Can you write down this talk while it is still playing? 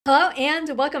Hello and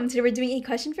welcome. Today we're doing a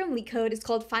question from LeetCode. It's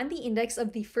called Find the Index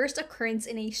of the First Occurrence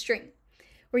in a String.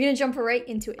 We're going to jump right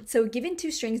into it. So given two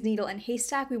strings, needle and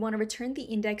haystack, we want to return the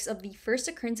index of the first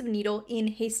occurrence of needle in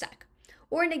haystack,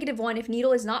 or -1 if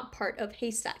needle is not part of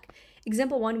haystack.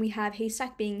 Example 1, we have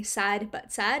haystack being sad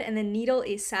but sad, and then needle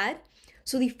is sad.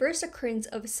 So the first occurrence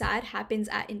of sad happens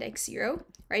at index 0,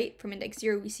 right? From index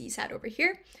 0, we see sad over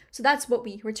here. So that's what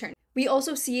we return. We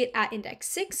also see it at index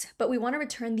 6, but we want to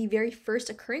return the very first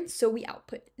occurrence, so we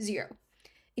output 0.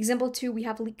 Example 2, we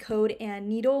have LeetCode and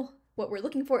needle. What we're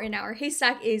looking for in our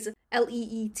haystack is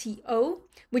LEETO,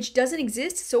 which doesn't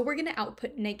exist, so we're going to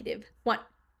output -1.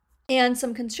 And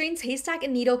some constraints, haystack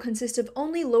and needle consist of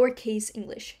only lowercase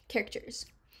English characters.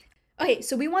 Okay,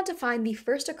 so we want to find the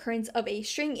first occurrence of a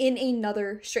string in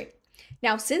another string.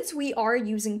 Now, since we are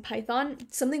using Python,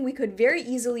 something we could very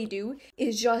easily do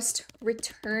is just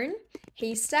return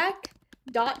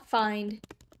haystack.find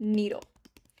needle.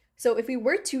 So if we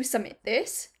were to submit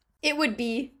this, it would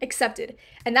be accepted.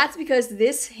 And that's because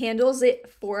this handles it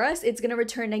for us. It's going to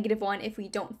return -1 if we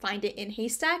don't find it in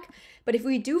haystack. But if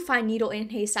we do find needle in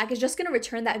haystack, it's just going to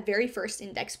return that very first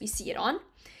index we see it on.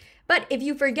 But if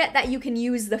you forget that you can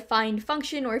use the find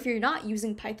function, or if you're not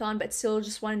using Python but still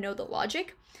just want to know the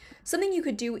logic, something you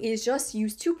could do is just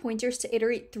use 2 pointers to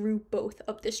iterate through both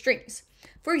of the strings.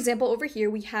 For example, over here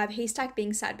we have haystack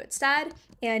being sad but sad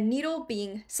and needle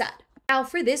being sad. Now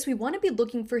for this, we want to be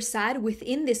looking for sad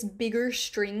within this bigger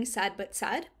string sad but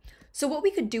sad. So what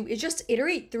we could do is just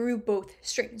iterate through both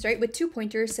strings, right? With 2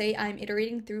 pointers, say I'm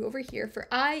iterating through over here for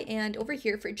I and over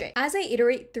here for j. As I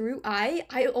iterate through I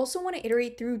also want to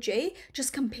iterate through j,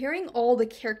 just comparing all the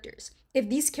characters. If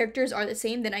these characters are the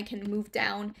same, then I can move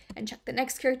down and check the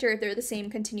next character. If they're the same,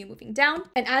 continue moving down.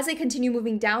 And as I continue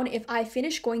moving down, if I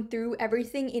finish going through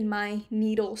everything in my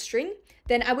needle string,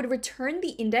 then I would return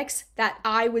the index that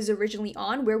I was originally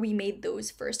on where we made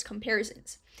those first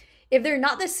comparisons. If they're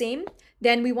not the same,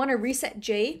 then we want to reset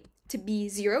j to be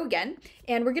 0 again,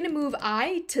 and we're going to move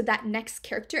I to that next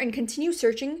character and continue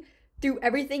searching through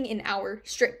everything in our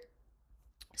string.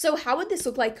 So how would this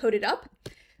look like coded up?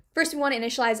 First, we want to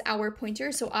initialize our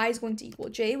pointer, so I is going to equal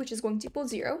j, which is going to equal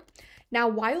 0. Now,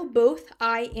 while both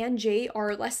I and j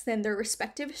are less than their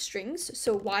respective strings,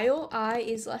 so while I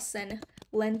is less than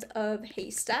length of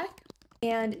haystack,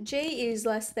 and j is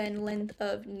less than length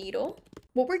of needle,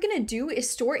 what we're going to do is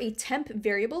store a temp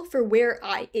variable for where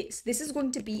I is. This is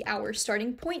going to be our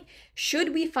starting point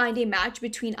should we find a match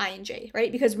between I and j,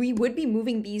 right? Because we would be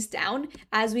moving these down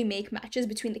as we make matches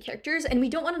between the characters, and we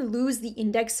don't want to lose the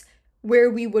index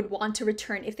where we would want to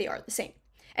return if they are the same.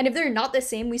 And if they're not the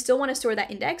same, we still want to store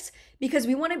that index because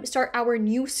we want to start our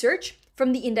new search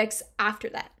from the index after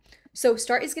that. So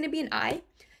start is going to be an I.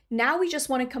 Now we just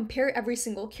want to compare every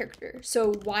single character.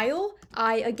 So while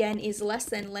I again is less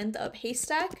than length of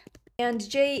haystack and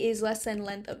j is less than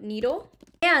length of needle,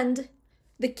 and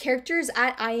the characters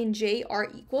at I and j are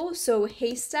equal, so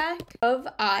haystack of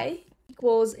I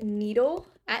equals needle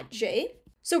at j.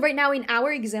 So right now in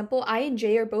our example, I and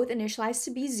j are both initialized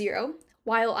to be 0,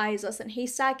 while I is less than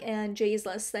haystack and j is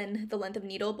less than the length of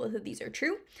needle. Both of these are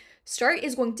true. Start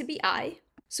is going to be I,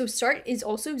 so start is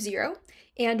also 0.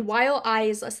 And while I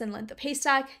is less than length of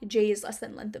haystack, j is less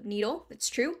than length of needle, that's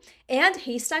true. And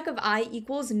haystack of I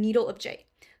equals needle of j.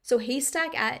 So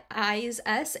haystack at I is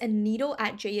s and needle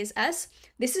at j is s.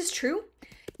 This is true.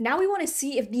 Now we want to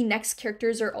see if the next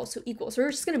characters are also equal. So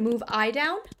we're just going to move I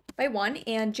down by 1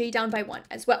 and j down by 1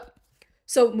 as well.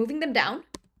 So moving them down,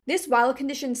 this while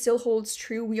condition still holds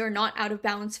true. We are not out of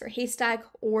bounds for haystack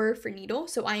or for needle.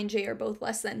 So I and j are both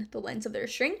less than the length of their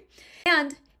string.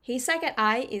 And haystack at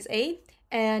I is a,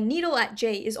 and needle at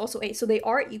j is also a. So they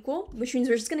are equal, which means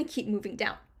we're just going to keep moving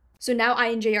down. So now I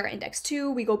and j are index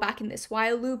 2. We go back in this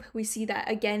while loop. We see that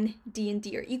again, d and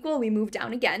d are equal. We move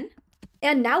down again.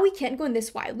 And now we can't go in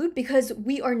this while loop because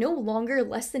we are no longer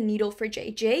less than needle for j.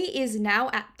 j is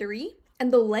now at 3,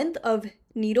 and the length of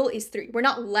needle is 3. We're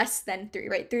not less than 3,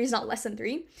 right? 3 is not less than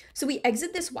 3. So we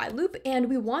exit this while loop, and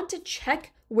we want to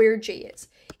check where j is.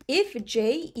 If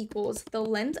j equals the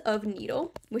length of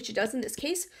needle, which it does in this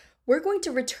case, we're going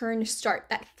to return start,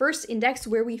 that first index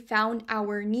where we found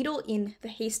our needle in the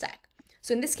haystack.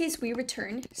 So in this case, we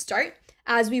return start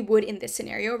as we would in this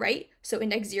scenario, right? So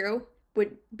index 0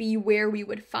 would be where we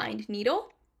would find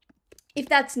needle. If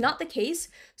that's not the case,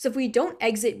 so if we don't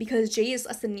exit because j is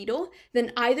less than needle,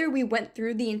 then either we went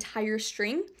through the entire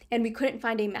string and we couldn't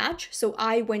find a match, so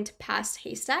I went past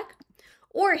haystack,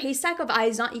 or haystack of I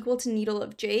is not equal to needle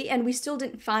of j and we still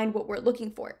didn't find what we're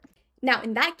looking for. Now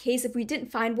in that case, if we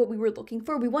didn't find what we were looking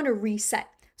for, we want to reset.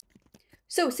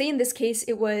 So say in this case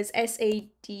it was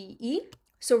SADE,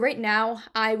 So right now,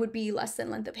 I would be less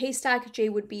than length of haystack, j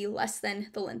would be less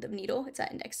than the length of needle, it's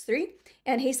at index 3,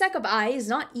 and haystack of I is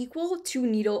not equal to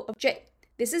needle of j.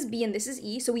 This is B and this is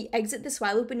E, so we exit this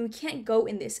while loop and we can't go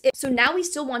in this if. So now we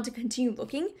still want to continue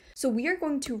looking, so we are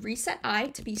going to reset I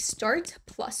to be start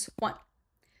plus 1.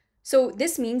 So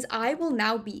this means I will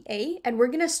now be A, and we're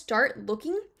gonna start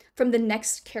looking from the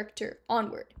next character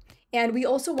onward. And we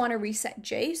also want to reset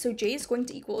j, so j is going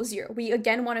to equal 0. We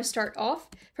again want to start off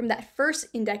from that first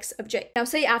index of j. Now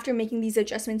say after making these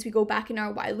adjustments, we go back in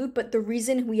our while loop, but the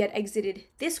reason we had exited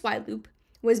this while loop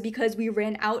was because we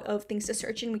ran out of things to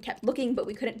search and we kept looking, but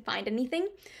we couldn't find anything.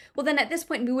 Well, then at this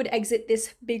point, we would exit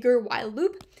this bigger while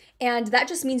loop, and that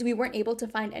just means we weren't able to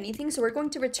find anything, so we're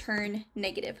going to return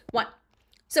 -1.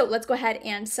 So let's go ahead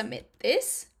and submit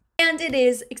this. And it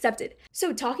is accepted.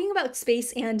 So talking about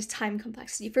space and time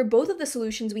complexity, for both of the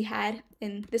solutions we had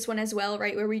in this one as well,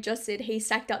 right, where we just did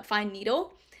haystack.find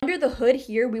needle, under the hood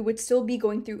here, we would still be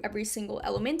going through every single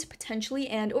element potentially,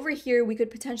 and over here, we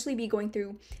could potentially be going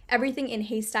through everything in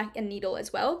haystack and needle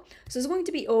as well. So it's going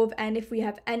to be O of n if we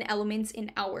have n elements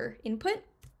in our input.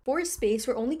 For space,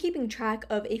 we're only keeping track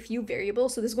of a few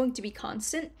variables, so this is going to be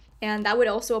constant. And that would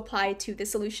also apply to the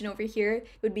solution over here. It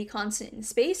would be constant in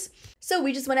space. So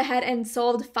we just went ahead and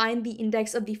solved find the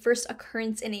index of the first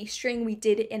occurrence in a string. We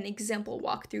did an example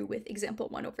walkthrough with example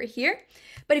 1 over here.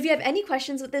 But if you have any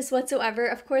questions with this whatsoever,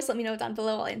 of course, let me know down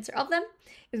below. I'll answer all of them.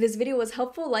 If this video was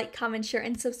helpful, like, comment, share,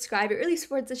 and subscribe. It really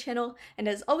supports the channel. And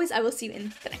as always, I will see you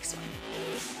in the next one.